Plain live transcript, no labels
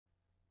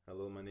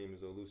Hello, my name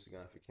is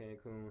Olusegun for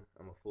Cancun.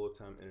 I'm a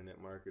full-time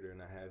internet marketer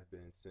and I have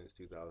been since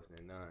 2009.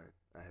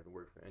 I haven't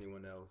worked for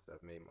anyone else.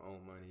 I've made my own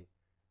money,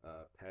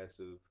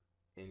 passive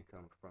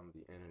income from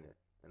the internet,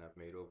 and I've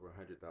made over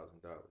 $100,000.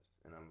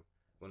 And I'm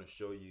going to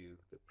show you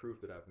the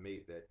proof that I've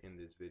made that in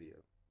this video.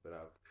 But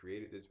I've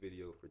created this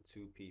video for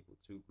two people,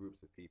 two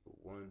groups of people.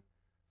 One,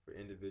 for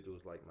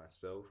individuals like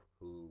myself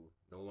who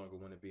no longer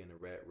want to be in a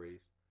rat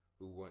race,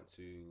 who want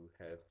to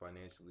have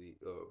financially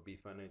be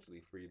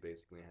financially free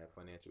basically and have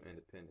financial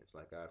independence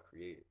like I've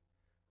created,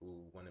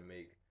 who want to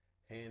make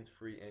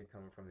hands-free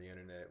income from the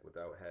internet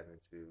without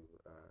having to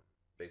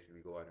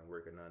basically go out and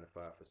work a 9 to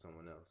 5 for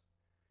someone else,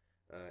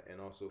 and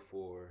also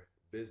for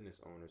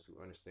business owners who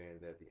understand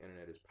that the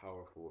internet is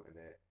powerful and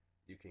that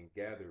you can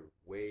gather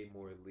way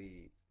more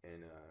leads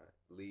and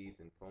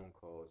phone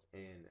calls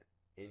and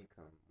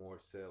income, more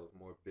sales,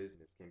 more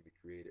business can be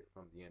created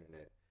from the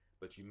internet,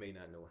 but you may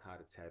not know how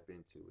to tap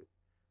into it,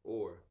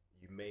 or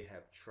you may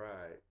have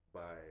tried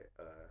by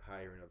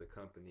hiring other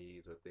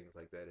companies or things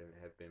like that and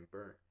have been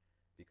burnt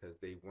because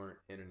they weren't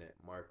internet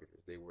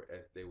marketers. They were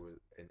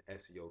an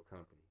SEO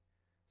company.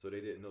 So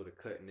they didn't know the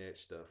cutting edge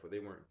stuff, or they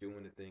weren't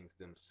doing the things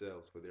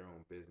themselves for their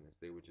own business.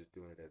 They were just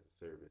doing it as a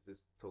service.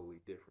 It's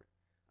totally different.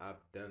 I've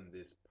done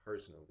this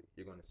personally.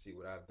 You're going to see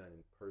what I've done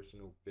in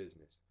personal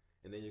business,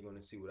 and then you're going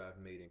to see what I've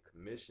made in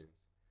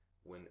commissions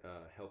when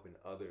helping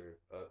other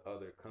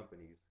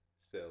companies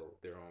sell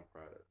their own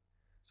product.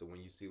 So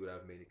when you see what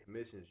I've made in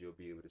commissions, you'll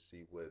be able to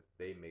see what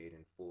they made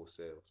in full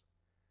sales.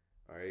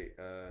 All right.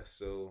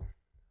 So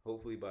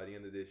hopefully by the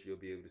end of this, you'll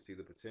be able to see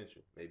the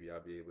potential. Maybe I'll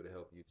be able to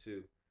help you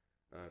too.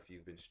 If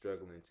you've been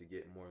struggling to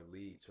get more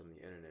leads from the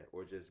internet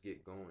or just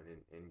get going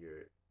in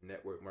your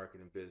network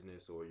marketing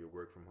business or your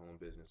work from home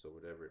business or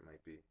whatever it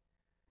might be.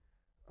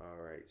 All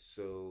right,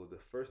 so the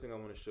first thing I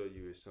want to show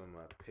you is some of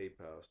my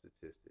PayPal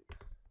statistics.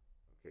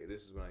 Okay,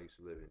 this is when I used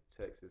to live in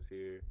Texas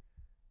here.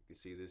 You can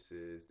see this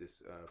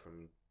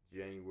from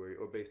January,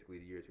 or basically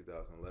the year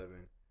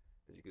 2011.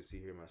 As you can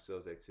see here, my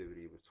sales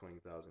activity was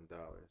 $20,000,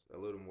 a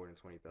little more than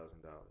 $20,000.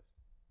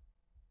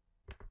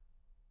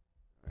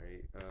 All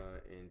right,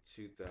 in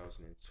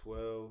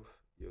 2012,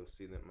 you'll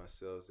see that my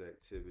sales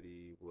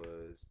activity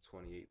was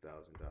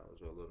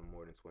 $28,000, or a little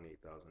more than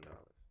 $28,000.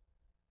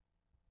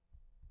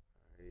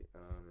 All right,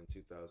 in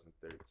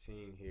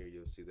 2013, here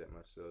you'll see that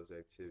my sales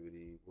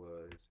activity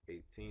was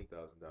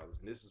 $18,000,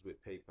 and this is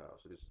with PayPal,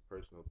 so this is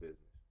personal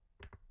business.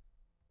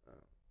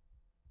 Uh,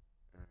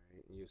 all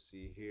right, and you'll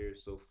see here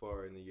so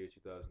far in the year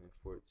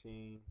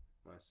 2014,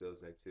 my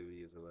sales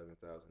activity is $11,000,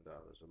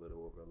 a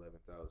little over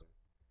 11,000.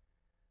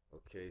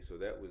 Okay, so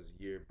that was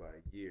year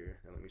by year.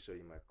 Now let me show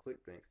you my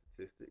ClickBank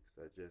statistics.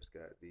 I just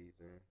got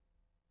these in.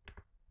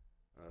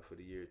 For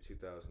the year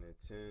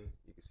 2010,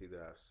 you can see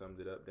that I've summed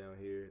it up down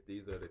here.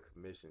 These are the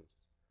commissions.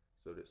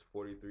 So there's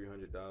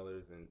 $4,300,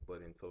 but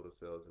in total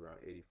sales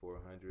around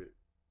 8,400.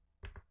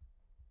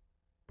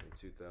 In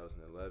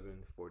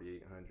 2011,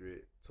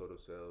 4,800, total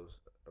sales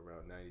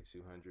around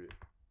 9,200.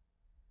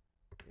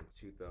 In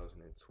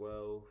 2012,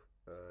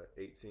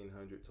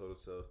 1,800, total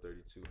sales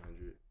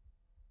 3,200.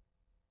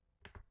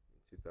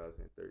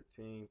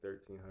 2013,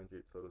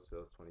 1,300, total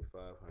sales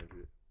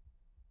 2,500.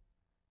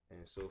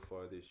 And so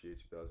far this year,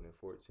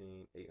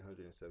 2014, $879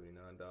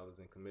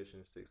 in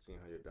commissions,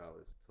 $1,600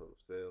 total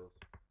sales.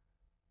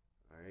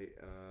 All right,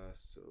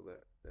 so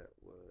that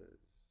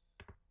was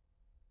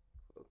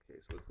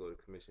okay. So let's go to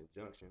Commission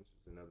Junctions,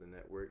 which is another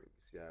network. You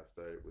can see I've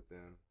started with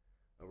them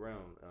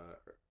around,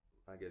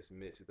 I guess,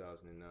 mid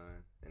 2009,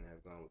 and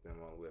have gone with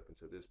them all the way up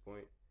until this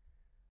point.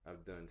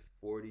 I've done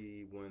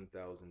 $41,000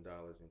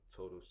 in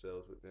total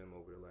sales with them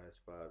over the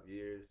last 5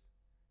 years,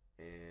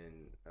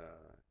 and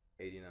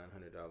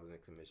 $8,900 in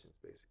commissions,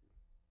 basically.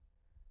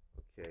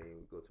 Okay,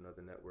 we go to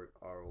another network,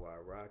 ROI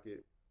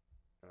Rocket.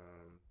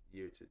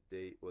 Year to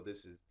date, well,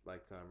 this is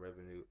lifetime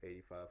revenue,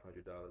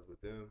 $8,500 with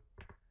them.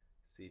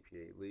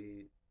 CPA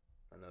Lead,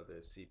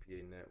 another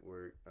CPA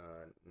network,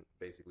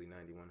 basically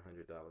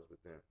 $9,100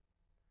 with them.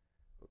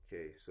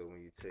 Okay, so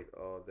when you take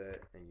all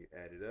that and you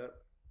add it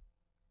up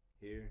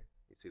here,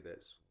 you see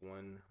that's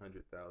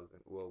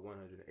 100,000. Well,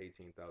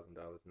 $118,000,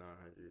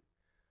 900.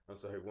 I'm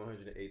sorry,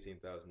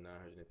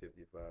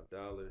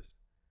 $118,955.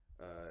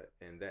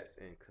 And that's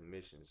in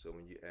commission. So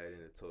when you add in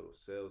the total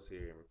sales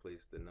here and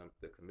replace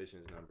the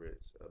commissions number,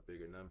 it's a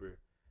bigger number.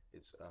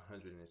 It's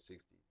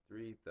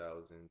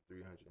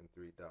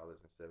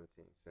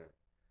 $163,303.17.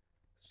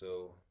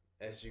 So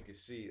as you can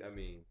see, I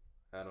mean,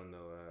 I don't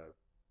know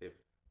if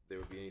there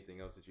would be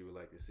anything else that you would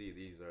like to see.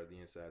 These are the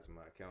insides of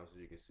my accounts,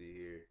 as you can see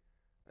here.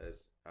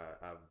 As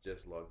I've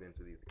just logged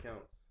into these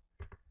accounts,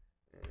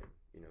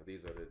 and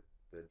these are the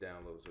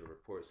downloads of the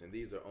reports, and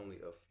these are only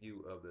a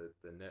few of the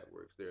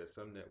networks. There are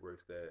some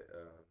networks that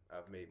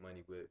I've made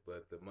money with,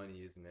 but the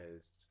money isn't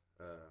as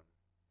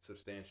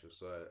substantial,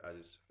 so I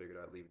just figured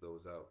I'd leave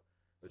those out.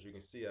 But you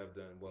can see I've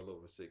done well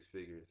over 6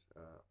 figures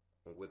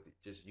with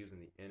just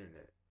using the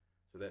internet.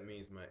 So that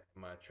means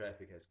my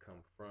traffic has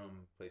come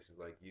from places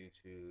like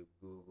YouTube,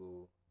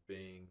 Google,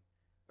 Bing,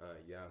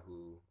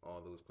 Yahoo,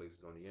 all those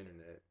places on the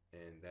internet,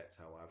 and that's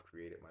how I've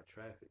created my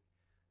traffic.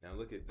 Now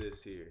look at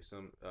this here.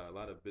 A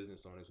lot of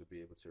business owners would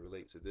be able to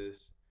relate to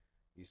this.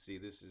 You see,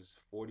 this is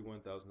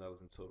 $41,000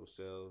 in total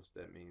sales.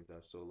 That means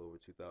I've sold over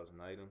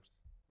 2,000 items,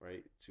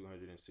 right?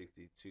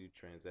 262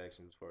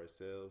 transactions as far as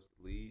sales,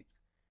 leads,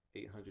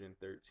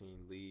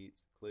 813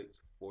 leads, clicks,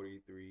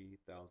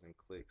 43,000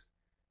 clicks,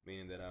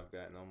 meaning that I've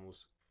gotten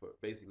almost for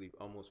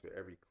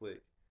every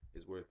click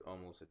is worth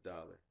almost $1.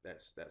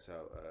 That's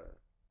how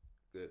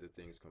good the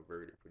thing's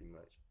converted pretty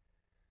much.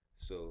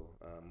 So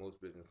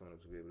most business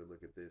owners will be able to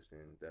look at this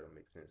and that'll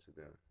make sense to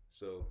them.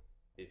 So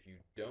if you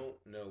don't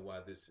know why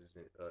this is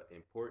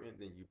important,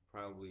 then you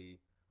probably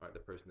aren't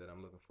the person that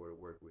I'm looking for to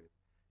work with.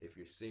 If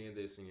you're seeing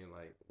this and you're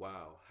like,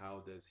 wow,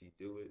 how does he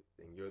do it?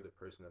 Then you're the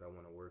person that I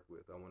want to work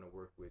with. I want to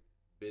work with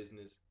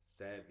business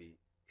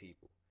savvy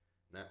people,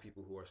 not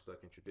people who are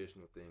stuck in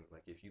traditional things.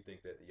 Like if you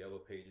think that the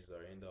yellow pages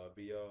are end all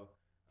be all,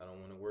 I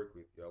don't want to work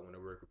with you. I want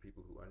to work with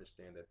people who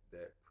understand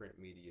that print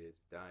media is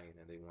dying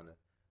and they want to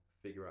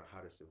figure out how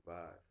to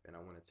survive. And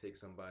I want to take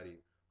somebody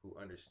who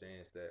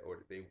understands that,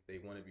 or they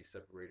want to be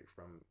separated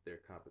from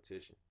their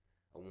competition.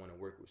 I want to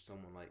work with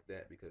someone like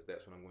that because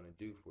that's what I'm going to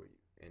do for you.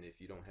 And if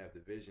you don't have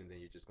the vision,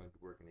 then you're just going to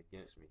be working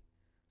against me.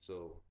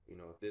 So,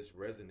 if this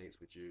resonates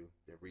with you,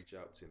 then reach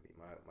out to me.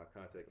 My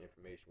contact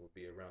information will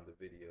be around the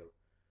video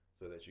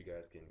so that you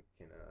guys can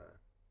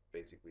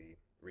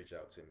basically reach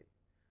out to me.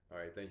 All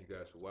right, thank you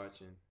guys for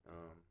watching.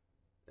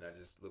 And I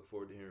just look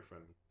forward to hearing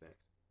from you.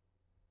 Thanks.